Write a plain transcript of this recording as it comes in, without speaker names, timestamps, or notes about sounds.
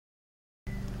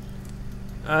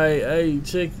I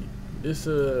check it. This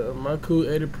my Cool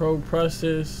Edit Pro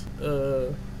process.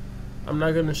 I'm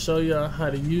not gonna show y'all how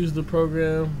to use the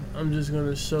program. I'm just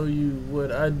gonna show you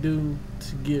what I do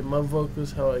to get my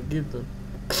vocals how I get them.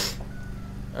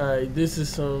 Alright, this is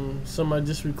some I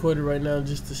just recorded right now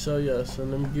just to show y'all. So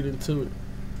let me get into it.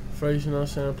 First, you know what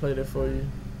I'm saying, I'll play that for you.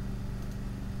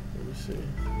 Let me see.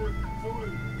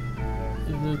 It's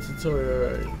a little tutorial,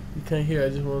 alright. You can't hear, I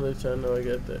just wanna let y'all know I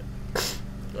got that.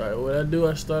 Alright, what I do,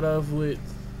 I start off with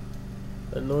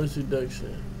a noise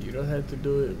reduction. You don't have to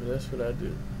do it, but that's what I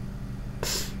do.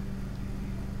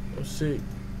 I'm sick,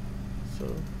 so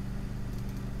okay.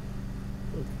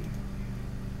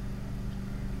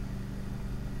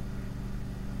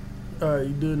 Alright,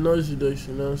 you do a noise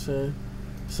reduction, you know what I'm saying?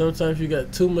 Sometimes you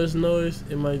got too much noise,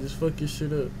 it might just fuck your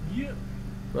shit up. Yeah.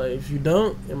 Like if you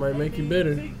don't, it might make it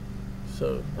better.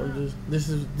 So I'm this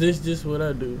just what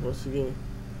I do once again.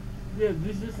 Yeah,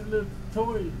 this is just a little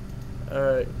tutorial.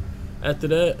 Alright. After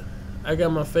that, I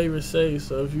got my favorite save.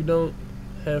 So if you don't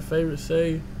have favorite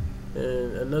save,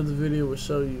 and another video will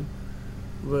show you.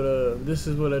 But this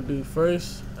is what I do.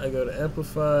 First, I go to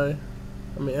amplitude,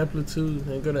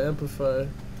 and go to amplify,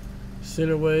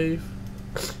 center wave,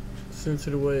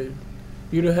 center the wave.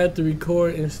 You don't have to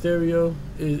record in stereo.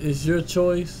 It's your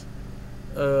choice.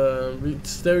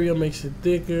 Stereo makes it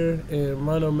thicker, and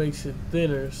mono makes it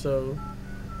thinner. So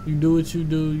you do what you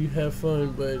do. You have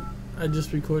fun. But I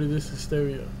just recorded this in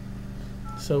stereo.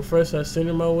 So first, I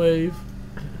center my wave.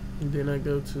 And then I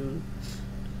go to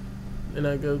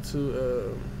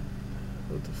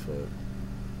what the fuck?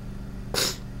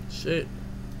 Shit.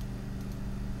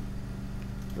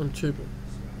 I'm tripping.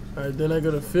 Alright, then I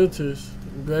go to filters,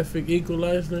 graphic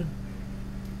equalizer,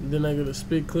 then I go to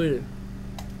spit clear.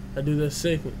 I do that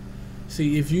second.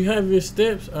 See, if you have your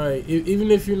steps, alright, even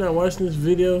if you're not watching this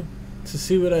video to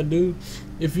see what I do,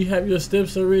 if you have your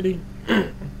steps already,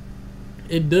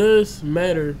 it does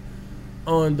matter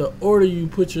on the order you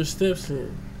put your steps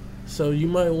in. So you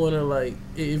might want to, like,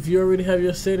 if you already have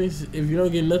your settings, if you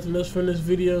don't get nothing else from this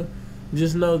video,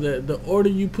 just know that the order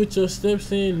you put your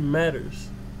steps in matters.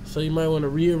 So you might want to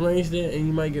rearrange that, and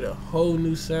you might get a whole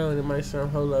new sound. It might sound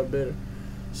a whole lot better.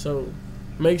 So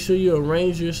make sure you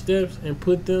arrange your steps and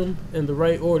put them in the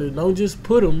right order. Don't just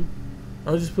put them.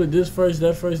 Don't just put this first,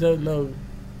 that first, that. No,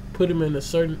 put them in a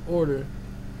certain order.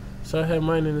 So I have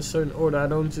mine in a certain order. I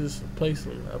don't just place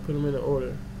them. I put them in an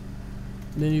order.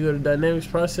 Then you go to dynamics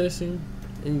processing,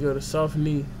 and you go to soft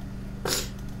knee.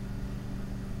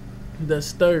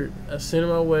 That's third. I center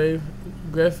my wave,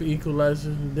 graphic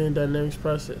equalizer, then dynamics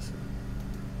processing.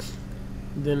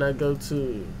 Then I go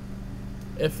to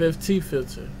FFT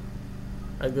filter.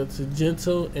 I go to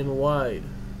gentle and wide,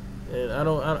 and I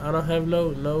don't have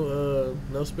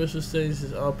no special settings.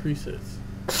 It's all presets.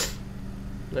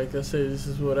 Like I said, this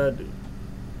is what I do.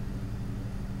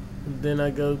 Then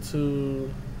I go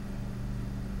to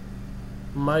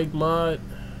mic mod.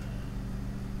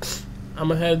 I'm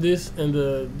gonna have this in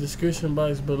the description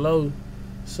box below,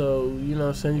 so you know what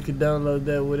I'm saying, you can download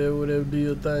that, whatever, do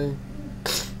your thing.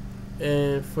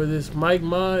 And for this mic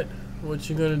mod, what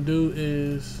you're gonna do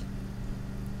is,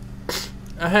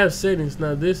 I have settings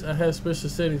now. This I have special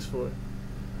settings for it.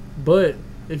 But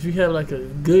if you have like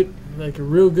a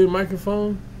real good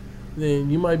microphone, then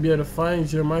you might be able to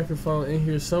find your microphone in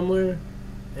here somewhere.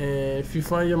 And if you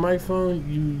find your microphone,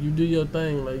 you do your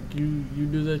thing. Like you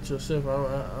do that yourself.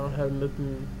 I don't have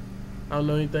nothing. I don't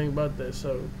know anything about that.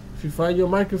 So if you find your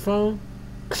microphone,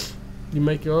 you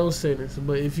make your own settings.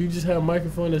 But if you just have a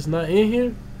microphone that's not in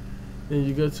here, then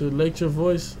you go to Electro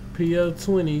Voice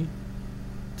PL20.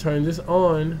 Turn this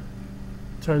on.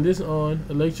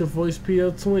 Electro Voice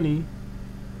PL20.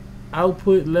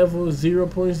 Output level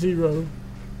 0.0.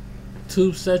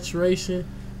 Tube saturation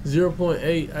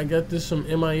 0.8. I got this from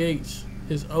MIH,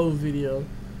 his old video.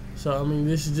 So I mean,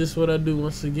 this is just what I do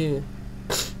once again.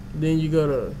 Then you go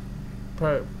to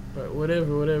part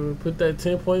whatever. Put that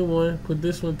 10.1. Put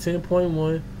this one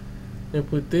 10.1, and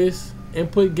put this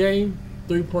input gain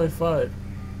 3.5.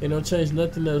 And don't change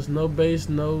nothing else. No bass,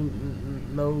 no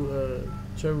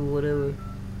treble, whatever.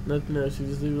 Nothing else. You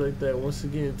just leave it like that. Once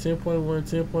again, 10.1,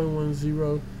 10.1,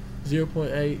 0,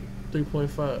 0.8,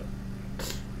 3.5.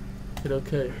 Hit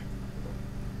OK.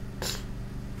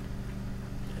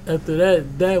 After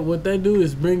that, what they do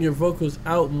is bring your vocals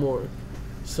out more.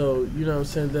 So, you know what I'm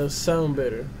saying, they'll sound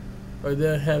better. Or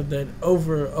they'll have that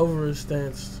over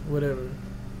stance, whatever.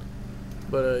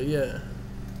 But, yeah.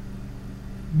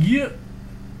 Yep.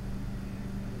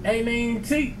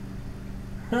 A-T.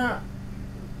 Huh.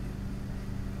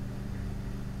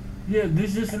 Yeah,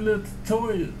 this is just a little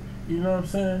tutorial. You know what I'm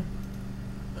saying?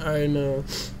 Alright, now,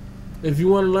 if you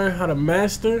want to learn how to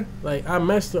master, like I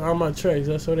master all my tracks,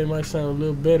 that's why they might sound a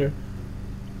little better.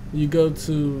 You go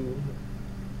to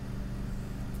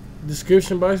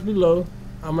description box below.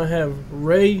 I'm gonna have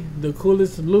Ray, the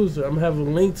coolest loser. I'm gonna have a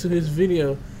link to his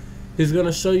video. He's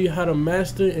gonna show you how to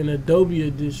master in Adobe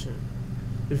Edition.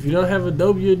 If you don't have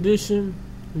Adobe Edition,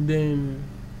 then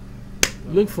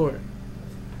look for it.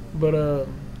 But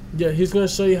yeah, he's gonna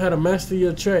show you how to master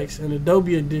your tracks in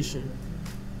Adobe Edition.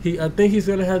 I think he's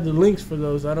gonna have the links for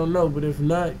those. I don't know, but if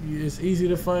not, it's easy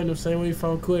to find them. Same way you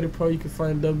found Creator Pro, you can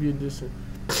find Adobe Edition.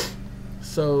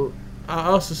 So I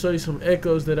also show you some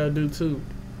echoes that I do too.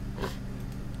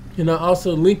 And I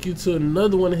also link you to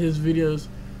another one of his videos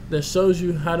that shows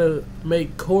you how to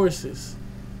make choruses,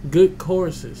 good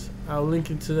choruses. I'll link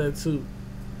you to that too.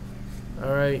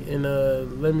 Alright, and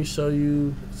let me show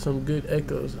you some good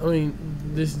echoes. I mean,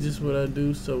 this is just what I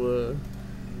do. So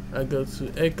I go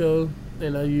to echo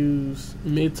and I use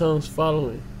midtones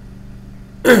following.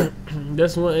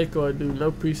 That's one echo I do.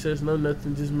 No presets, no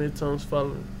nothing, just midtones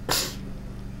following.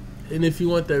 And if you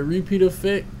want that repeat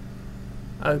effect,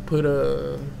 I put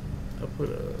a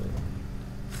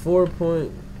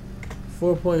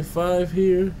 4.5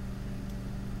 here,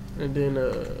 and then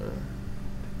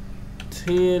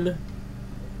 10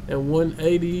 and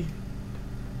 180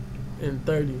 and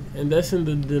 30, and that's in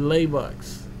the delay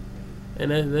box. And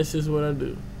that's just what I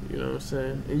do. You know what I'm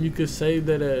saying? And you could save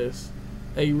that as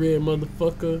a red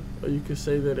motherfucker, or you could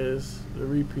save that as a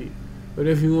repeat,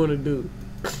 whatever you want to do.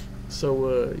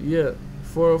 So yeah,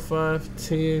 405,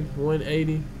 10,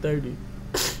 180, 30.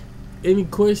 Any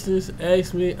questions,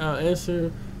 ask me, I'll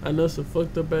answer. I know it's a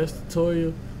fucked up ass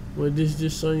tutorial, but this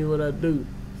just showing you what I do.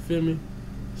 Feel me?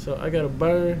 So I got a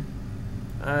burn.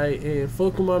 And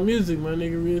fuck with my music, my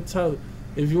nigga, real talk.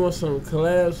 If you want some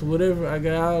collabs, whatever, I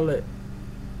got all that.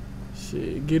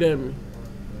 Shit, get at me.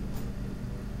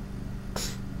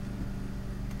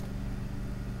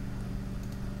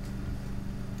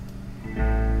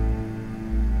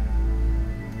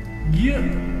 Yeah.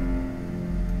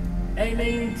 Ain't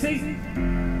they even tasty?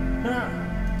 Huh?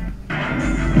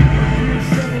 You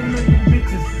selling money,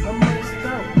 bitches. I'm maxed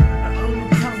out. I only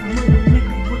talk money,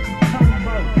 nigga. What you talking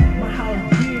about? My house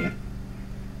big.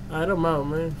 Alright, I'm out,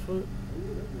 man.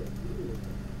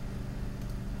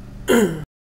 Fuck.